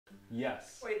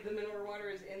Yes. Wait, the mineral water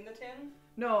is in the tin?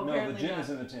 No, the gin is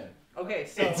in the tin. Okay,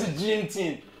 so... It's a gin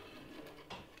tin!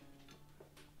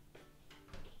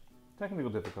 Technical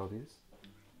difficulties.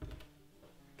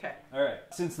 Okay. Alright,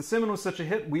 since the cinnamon was such a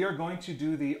hit, we are going to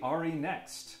do the Auri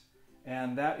next.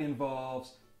 And that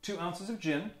involves 2 ounces of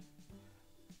gin,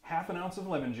 half an ounce of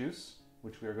lemon juice,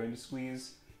 which we are going to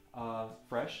squeeze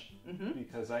fresh,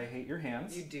 because I hate your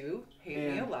hands. You do hate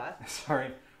me a lot.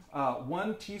 Sorry.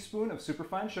 1 teaspoon of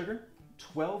superfine sugar,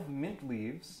 12 mint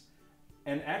leaves,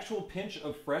 an actual pinch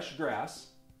of fresh grass,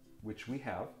 which we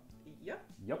have. Yep.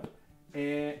 Yep.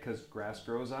 And because grass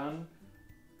grows on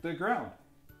the ground.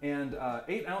 And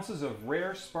 8 ounces of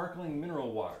rare sparkling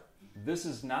mineral water. This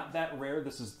is not that rare.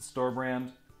 This is the store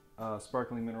brand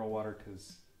sparkling mineral water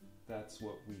because that's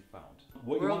what we found.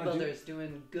 What World Builder's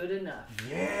doing good enough.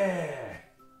 Yeah!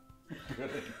 Good.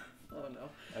 Oh no.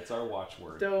 That's our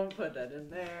watchword. Don't put that in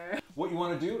there. What you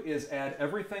want to do is add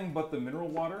everything but the mineral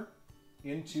water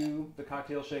into the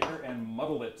cocktail shaker and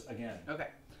muddle it again. Okay.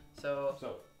 So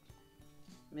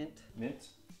mint.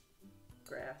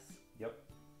 Grass. Yep.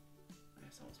 I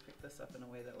just almost picked this up in a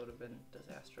way that would have been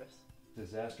disastrous.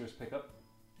 Disastrous pickup.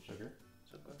 Sugar.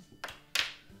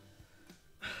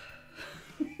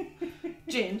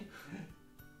 Gin.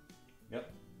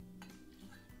 Yep.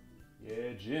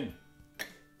 Yeah, gin.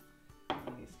 These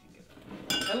can get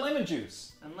And lemon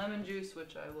juice. And lemon juice,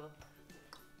 which I will.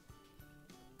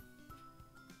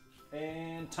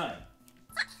 And thyme.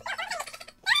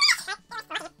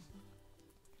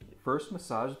 First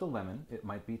massage the lemon. It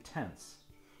might be tense.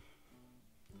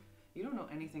 You don't know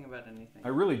anything about anything. I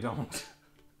really don't.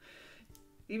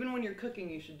 Even when you're cooking,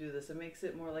 you should do this. It makes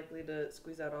it more likely to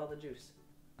squeeze out all the juice.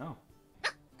 Oh.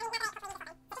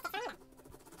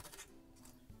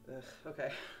 Ugh,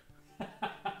 okay.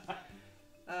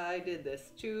 I did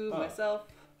this to myself.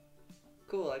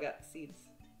 Cool, I got seeds.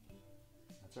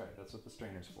 That's right, that's what the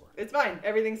strainer's for. It's fine,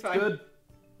 everything's fine. Good.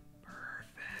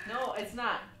 Perfect. No, it's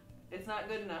not. It's not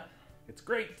good enough. It's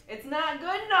great. It's not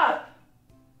good enough!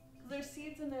 There's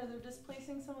seeds in there, they're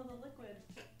displacing some of the liquid.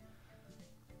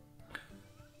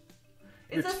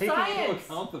 It's a taking science! into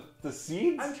account the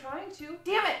seeds? I'm trying to.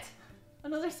 Damn it!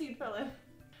 Another seed fell in.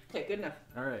 Okay, good enough.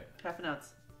 All right. Half an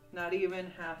ounce. Not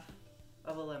even half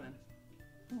of a lemon.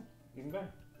 Even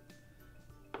better.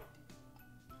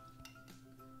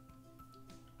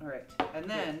 All right, and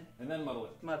then... And then muddle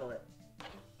it. Muddle it. Oh,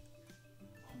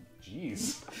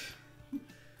 jeez.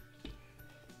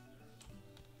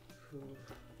 Oh,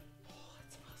 that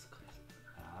smells good.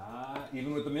 Ah,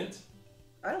 even with the mint?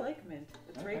 I like mint.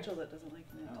 It's Okay. Rachel that doesn't like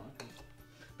mint. Oh, okay.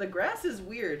 The grass is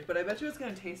weird, but I bet you it's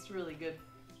going to taste really good.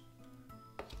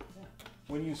 Yeah.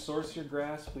 When you source your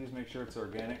grass, please make sure it's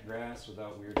organic grass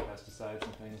without weird pesticides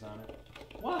and things on it.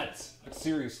 What?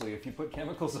 Seriously, if you put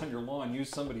chemicals on your lawn, use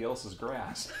somebody else's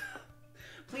grass.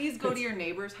 Please go to your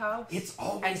neighbor's house. It's and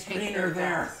always take greener their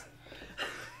there. grass.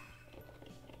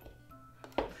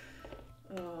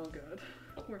 Oh god,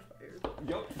 we're fired.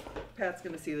 Yep. Pat's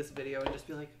gonna see this video and just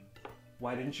be like,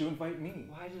 Why didn't you invite me?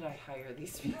 why did I hire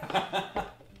these people?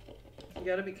 You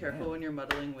gotta be careful when you're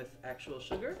muddling with actual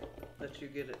sugar, that you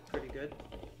get it pretty good.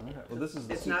 Okay. Well, this is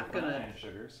the It's not gonna- superfine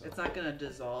sugar, so. It's not gonna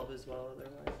dissolve as well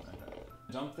otherwise. Okay.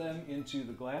 Dump them into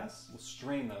the glass. We'll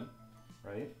strain them,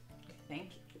 right?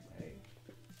 Thank you. Hey,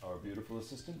 our beautiful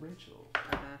assistant Rachel.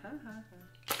 Uh-huh.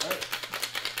 All right.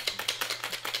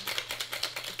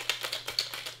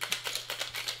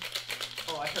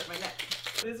 Oh, I hurt my neck.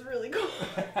 It's really cool.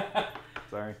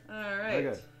 Sorry. All right. Very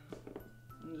good.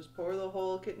 And just pour the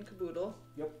whole kit and caboodle.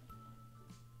 Yep.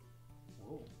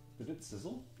 Whoa. Did it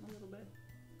sizzle? A little bit.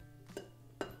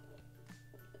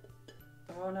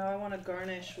 Oh, now I want to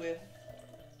garnish with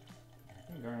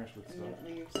Garnish with stuff. mint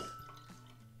leaves. I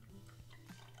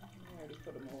already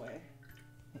put them away.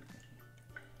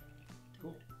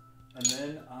 Cool. And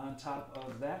then on top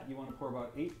of that, you want to pour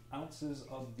about 8 ounces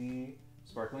of the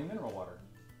sparkling mineral water.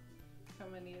 How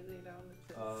many is 8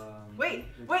 ounces? Wait!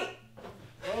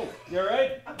 Oh, you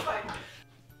alright? I'm fine.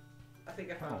 I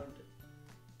think I found.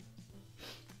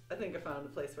 I think I found a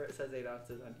place where it says 8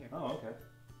 ounces on here. Oh, okay.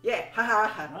 Yeah! Ha ha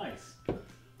ha! Nice.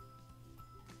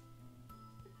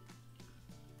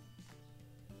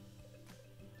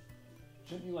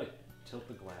 Shouldn't you like tilt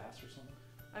the glass or something?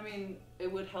 I mean, it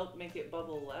would help make it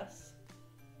bubble less,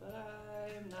 but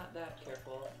I'm not that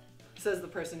careful. Says the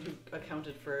person who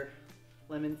accounted for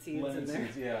lemon seeds in there.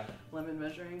 Seeds, yeah. Lemon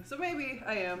measuring. So maybe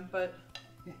I am, but...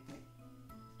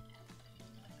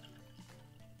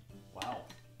 Wow.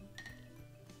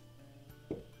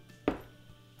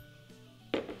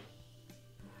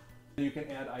 You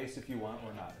can add ice if you want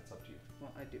or not. It's up to you.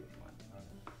 Well, I do want.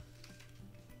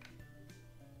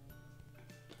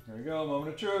 Here we go,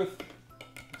 moment of truth.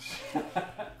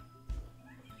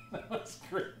 That was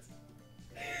great.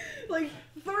 Like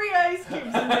 3 ice cubes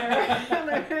in there, and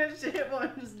I managed to hit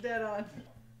one just dead on.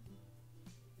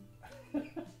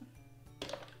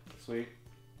 Sweet.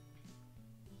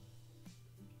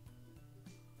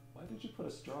 Why did you put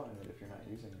a straw in it if you're not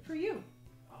using it? For you.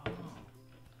 Oh.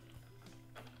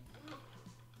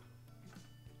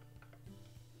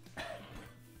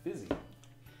 Fizzy.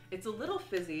 It's a little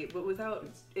fizzy, but without.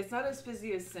 It's not as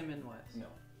fizzy as cinnamon was. No.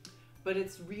 But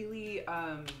it's really.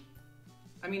 I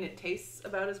mean, it tastes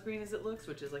about as green as it looks,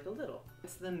 which is like a little.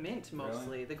 It's the mint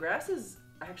mostly. Really? The grass is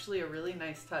actually a really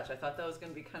nice touch. I thought that was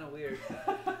going to be kind of weird,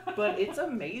 but it's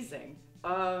amazing.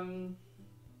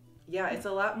 Yeah, it's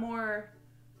a lot more.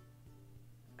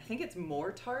 I think it's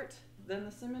more tart than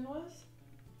the cinnamon was.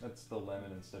 That's the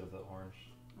lemon instead of the orange.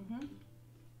 Mm-hmm.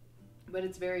 But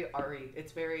it's very Auri.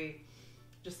 It's very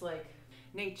just like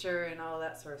nature and all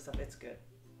that sort of stuff. It's good.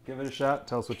 Give it a shot.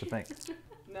 Tell us what you think.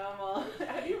 No, I'm all.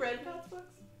 Have you read Pat's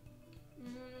books?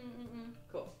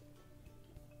 Cool.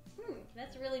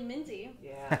 That's really minty.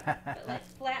 Yeah. But like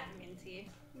flat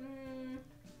minty.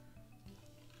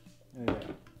 Yeah.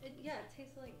 Yeah, it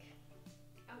tastes like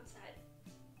outside.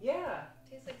 Yeah.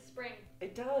 It tastes like spring.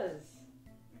 It does.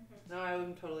 No,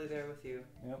 I'm totally there with you.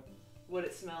 Yep. What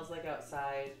it smells like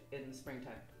outside in the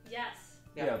springtime. Yes.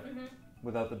 Yeah.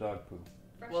 Without the dog poo.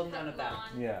 Fresh Well, cut none of that.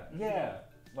 lawn. Yeah. Yeah.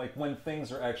 Like when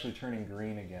things are actually turning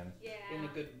green again. Yeah. In a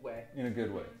good way. In a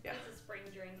good way. Yeah. It's a spring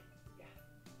drink.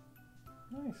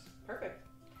 Nice. Perfect.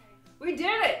 We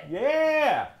did it!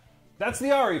 Yeah! That's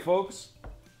the Auri, folks.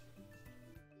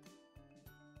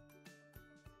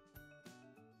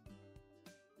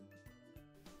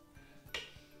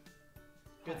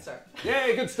 Good start.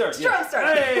 Yay, good start. Strong yes.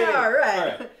 start. Hey! All right. All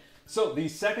right. So the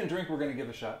second drink we're going to give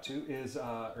a shot to is,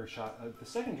 the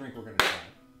second drink we're going to try.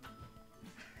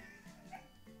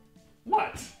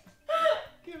 What?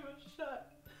 Give it a shot.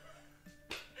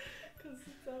 Because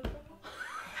it's alcohol.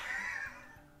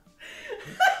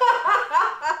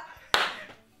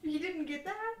 You didn't get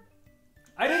that?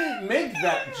 I didn't make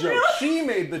that joke. No. She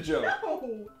made the joke. No.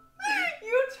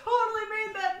 You totally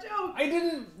made that joke. I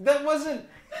didn't. That wasn't.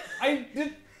 I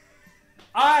did.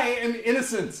 I am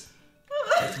innocent.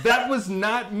 That was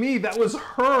not me. That was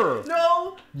her.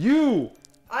 No. You.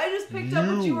 I just picked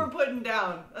up what you were putting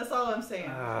down. That's all I'm saying.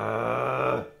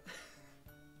 I'm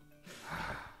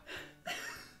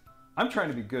trying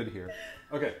to be good here.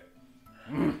 Okay.